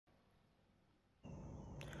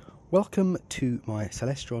Welcome to my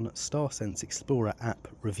Celestron StarSense Explorer app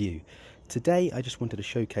review. Today I just wanted to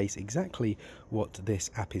showcase exactly what this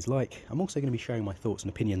app is like. I'm also going to be sharing my thoughts and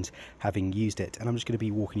opinions having used it, and I'm just going to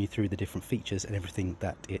be walking you through the different features and everything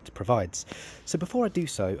that it provides. So before I do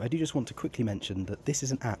so, I do just want to quickly mention that this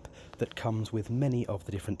is an app that comes with many of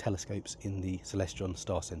the different telescopes in the Celestron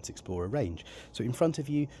StarSense Explorer range. So in front of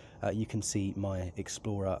you, you can see my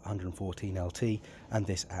Explorer 114 LT, and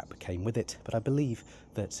this app came with it, but I believe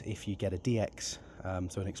that if you get a DX,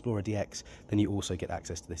 so an Explorer DX, then you also get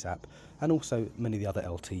access to this app, and also many of the other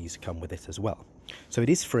LTs come with it as well. So it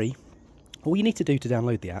is free. All you need to do to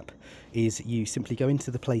download the app is you simply go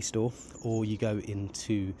into the Play Store, or you go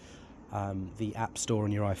into the App Store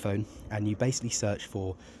on your iPhone, and you basically search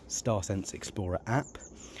for StarSense Explorer App,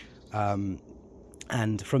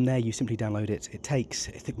 and from there you simply download it. It takes,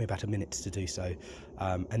 I think, about a minute to do so,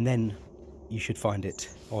 and then you should find it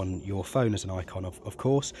on your phone as an icon, of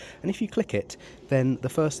course. And if you click it, then the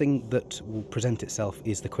first thing that will present itself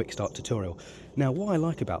is the quick start tutorial. Now, what I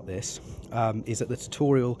like about this is that the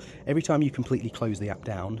tutorial, every time you completely close the app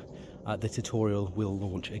down, the tutorial will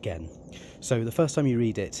launch again. So the first time you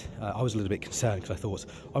read it, I was a little bit concerned because I thought,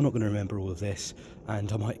 I'm not going to remember all of this,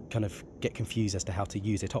 and I might kind of get confused as to how to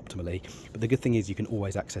use it optimally. But the good thing is you can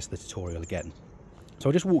always access the tutorial again. So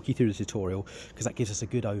I'll just walk you through the tutorial because that gives us a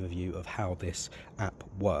good overview of how this app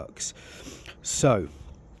works. So,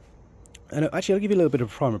 and actually I'll give you a little bit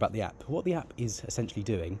of a primer about the app. What the app is essentially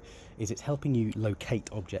doing is it's helping you locate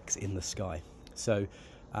objects in the sky. So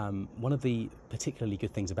one of the particularly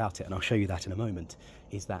good things about it, and I'll show you that in a moment,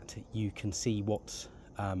 is that you can see what's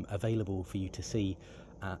available for you to see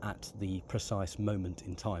at the precise moment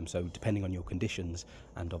in time, so depending on your conditions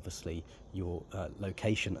and obviously your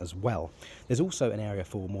location as well. There's also an area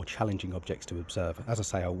for more challenging objects to observe. As I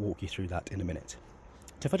say, I'll walk you through that in a minute.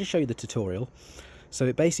 So if I just show you the tutorial, so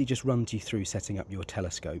it basically just runs you through setting up your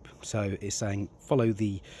telescope. So it's saying follow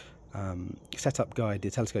the setup guide,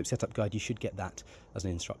 the telescope setup guide. You should get that as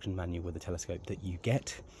an instruction manual with the telescope that you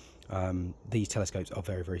get. These telescopes are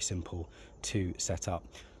very, very simple to set up.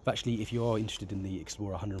 But actually, if you are interested in the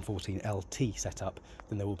Explorer 114 LT setup,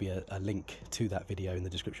 then there will be a link to that video in the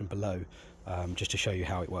description below, just to show you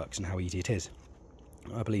how it works and how easy it is.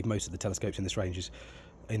 I believe most of the telescopes in this range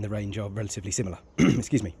are relatively similar.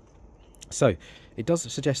 Excuse me. So it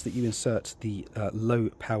does suggest that you insert the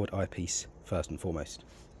low-powered eyepiece first and foremost.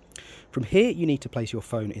 From here, you need to place your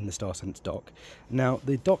phone in the StarSense dock. Now,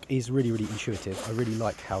 the dock is really, really intuitive. I really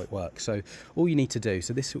like how it works. So all you need to do,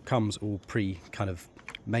 so this comes all kind of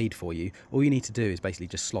made for you. All you need to do is basically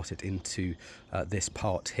just slot it into this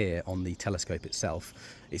part here on the telescope itself.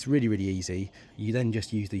 It's really, really easy. You then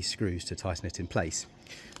just use these screws to tighten it in place.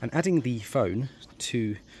 And adding the phone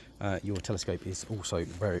to your telescope is also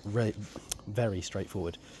very, very, very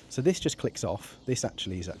straightforward. So this just clicks off. This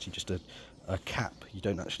actually is just a cap. You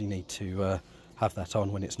don't actually need to have that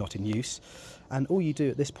on when it's not in use. And all you do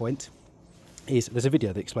at this point is, there's a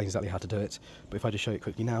video that explains exactly how to do it, but if I just show it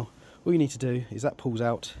quickly now, all you need to do is that pulls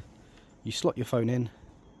out, you slot your phone in,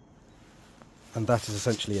 and that is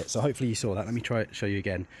essentially it. So hopefully you saw that. Let me try it, show you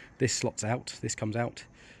again. This slots out, this comes out,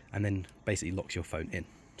 and then basically locks your phone in.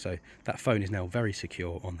 So that phone is now very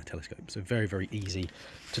secure on the telescope. So very, very easy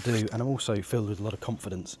to do, and I'm also filled with a lot of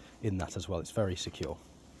confidence in that as well. It's very secure.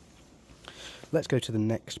 Let's go to the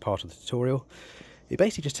next part of the tutorial. It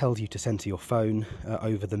basically just tells you to center your phone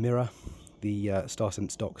over the mirror, the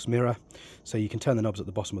StarSense dock's mirror, so you can turn the knobs at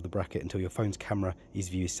the bottom of the bracket until your phone's camera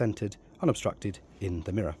view is centered, unobstructed in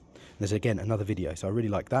the mirror. And there's again another video, so I really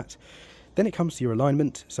like that. Then it comes to your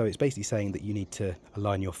alignment, so it's basically saying that you need to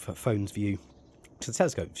align your phone's view to the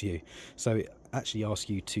telescope view. So it actually asks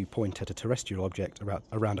you to point at a terrestrial object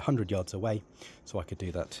around 100 yards away. So I could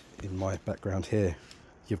do that in my background here.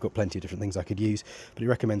 You've got plenty of different things I could use, but it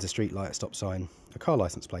recommends a street light, a stop sign, a car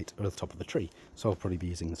license plate, or the top of a tree. So I'll probably be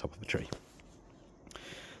using the top of a tree.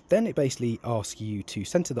 Then it basically asks you to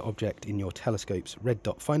center the object in your telescope's red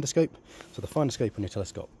dot finder scope. So the finder scope on your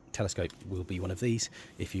telescope will be one of these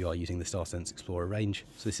if you are using the StarSense Explorer range.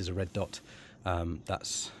 So this is a red dot.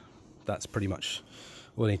 That's pretty much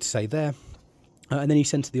all I need to say there. And then you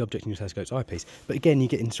center the object in your telescope's eyepiece. But again, you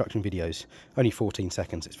get instruction videos, only 14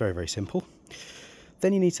 seconds. It's very, very simple.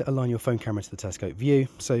 Then you need to align your phone camera to the telescope view.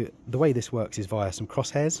 So the way this works is via some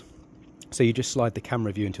crosshairs. So you just slide the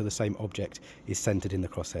camera view until the same object is centered in the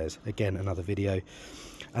crosshairs. Again, another video.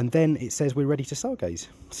 And then it says we're ready to stargaze.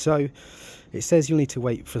 So it says you'll need to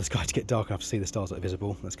wait for the sky to get dark enough to see the stars that are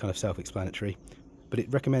visible. That's kind of self-explanatory. But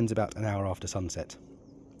it recommends about an hour after sunset.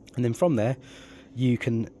 And then from there, you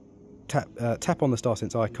can tap on the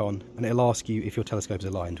StarSense icon and it'll ask you if your telescope is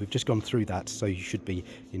aligned. We've just gone through that, so you should be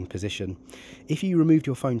in position. If you removed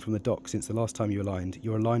your phone from the dock since the last time you aligned,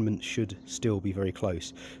 your alignment should still be very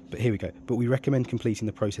close. But here we go. But we recommend completing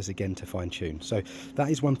the process again to fine tune. So that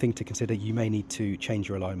is one thing to consider. You may need to change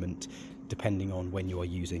your alignment depending on when you are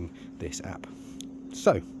using this app.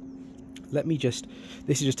 So let me this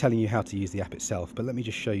is just telling you how to use the app itself, but let me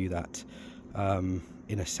just show you that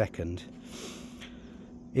in a second.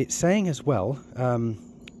 It's saying as well,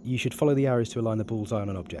 you should follow the arrows to align the bullseye on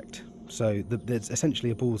an object. So there's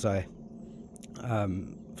essentially a bullseye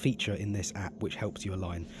feature in this app which helps you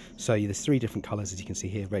align. So there's 3 different colours, as you can see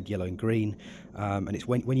here: red, yellow and green. And it's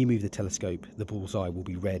when you move the telescope, the bullseye will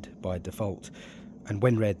be red by default. And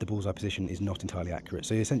when red, the bullseye position is not entirely accurate.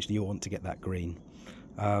 So essentially you want to get that green.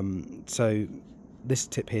 So this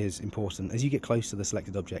tip here is important. As you get close to the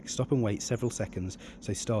selected object, stop and wait several seconds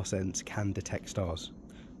so StarSense can detect stars.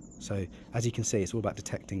 So as you can see, it's all about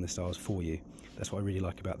detecting the stars for you. That's what I really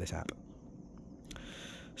like about this app.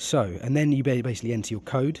 So, and then you basically enter your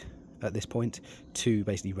code at this point to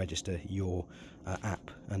basically register your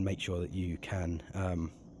app and make sure that you can,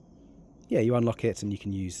 you unlock it and you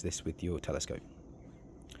can use this with your telescope.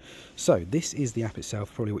 So this is the app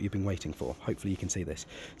itself, probably what you've been waiting for. Hopefully you can see this.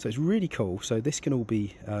 So it's really cool. So this can all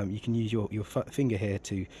be, you can use your finger here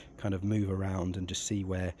to kind of move around and just see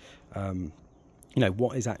where,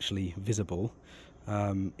 what is actually visible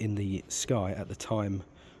in the sky at the time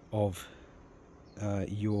of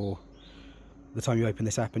the time you open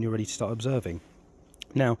this app and you're ready to start observing.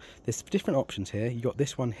 Now there's different options here. You've got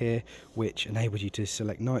this one here which enables you to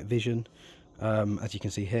select night vision, as you can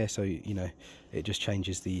see here. So it just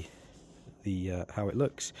changes the how it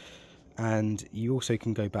looks, and you also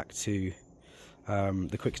can go back to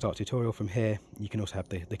the quick start tutorial from here. You can also have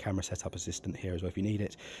the camera setup assistant here as well if you need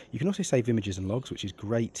it. You can also save images and logs, which is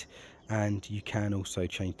great, and you can also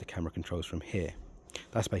change the camera controls from here.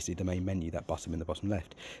 That's basically the main menu, that button in the bottom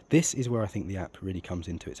left. This is where I think the app really comes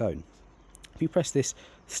into its own. If you press this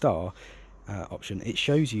star option, it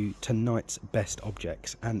shows you tonight's best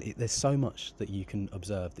objects, and there's so much that you can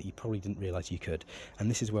observe that you probably didn't realize you could.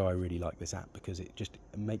 And this is where I really like this app, because it just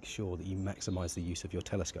makes sure that you maximize the use of your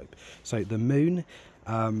telescope. So the moon,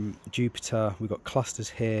 Jupiter, we've got clusters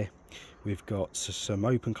here, we've got some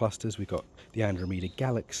open clusters, we've got the Andromeda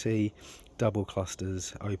Galaxy, double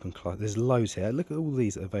clusters, open clusters. There's loads here. Look at all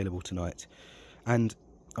these that are available tonight, and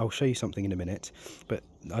I'll show you something in a minute, but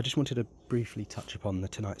I just wanted to briefly touch upon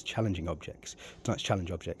tonight's challenge objects,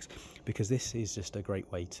 because this is just a great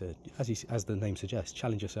way to, as the name suggests,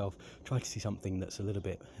 challenge yourself, try to see something that's a little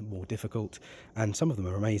bit more difficult. And some of them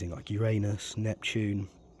are amazing, like Uranus, Neptune,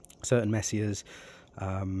 certain Messiers,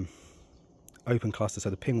 open cluster, so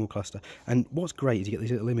the Pinwheel cluster. And what's great is you get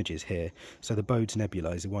these little images here. So the Bode's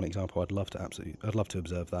Nebula is one example. I'd love to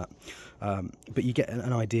observe that. But you get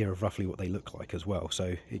an idea of roughly what they look like as well.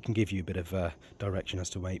 So it can give you a bit of direction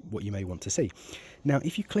as to what you may want to see. Now,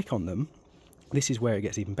 if you click on them, this is where it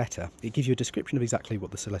gets even better. It gives you a description of exactly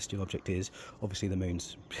what the celestial object is. Obviously the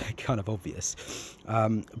moon's kind of obvious,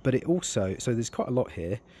 but it also, so there's quite a lot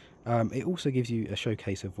here. It also gives you a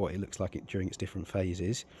showcase of what it looks like during its different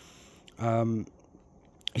phases.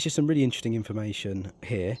 It's just some really interesting information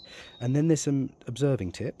here, and then there's some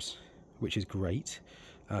observing tips, which is great,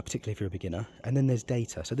 particularly if you're a beginner. And then there's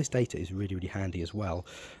data. So this data is really, really handy as well,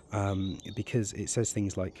 because it says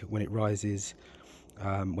things like when it rises,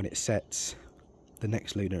 when it sets, the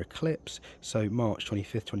next lunar eclipse, so March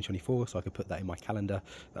 25th 2024, so I could put that in my calendar.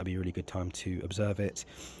 That'd be a really good time to observe it.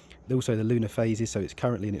 Also the lunar phases, so it's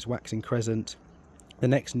currently in its waxing crescent. The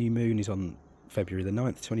next new moon is on February the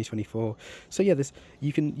 9th 2024. So yeah,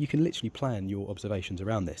 you can literally plan your observations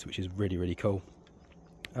around this, which is really, really cool.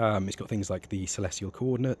 It's got things like the celestial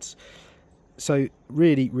coordinates, so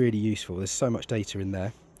really, really useful. There's so much data in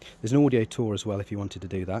there. There's an audio tour as well if you wanted to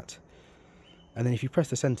do that. And then if you press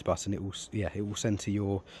the center button, it will center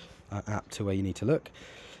your app to where you need to look.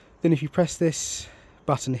 Then if you press this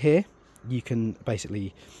button here, you can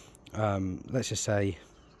basically let's say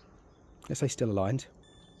still aligned.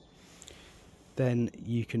 Then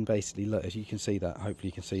you can basically look, as you can see that, hopefully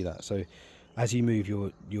you can see that. So as you move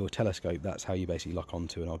your telescope, that's how you basically lock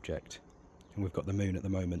onto an object. And we've got the moon at the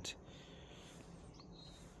moment.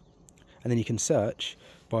 And then you can search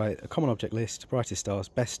by a common object list, brightest stars,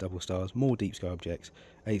 best double stars, more deep sky objects,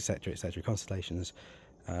 etc., etc., constellations,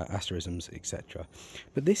 asterisms, etc.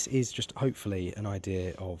 But this is just hopefully an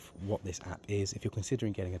idea of what this app is. If you're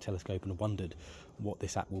considering getting a telescope and wondered what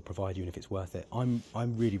this app will provide you and if it's worth it, I'm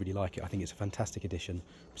really like it. I think it's a fantastic addition,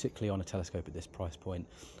 particularly on a telescope at this price point.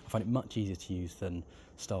 I find it much easier to use than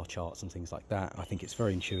star charts and things like that. I think it's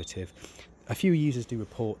very intuitive. A few users do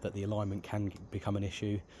report that the alignment can become an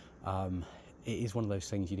issue. It is one of those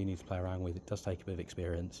things you do need to play around with. It does take a bit of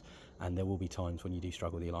experience, and there will be times when you do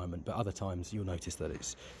struggle with the alignment, but other times you'll notice that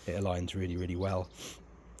it aligns really well.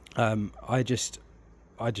 I just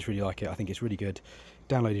really like it. I think it's really good,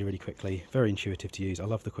 downloaded really quickly, very intuitive to use. I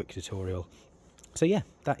love the quick tutorial. So yeah,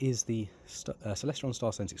 that is the Celestron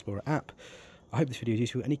StarSense Explorer app. I hope this video is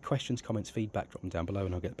useful. Any questions, comments, feedback, drop them down below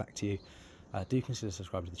and I'll get back to you. Do consider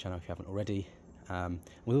subscribing to the channel if you haven't already.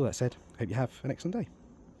 With all that said, hope you have an excellent day.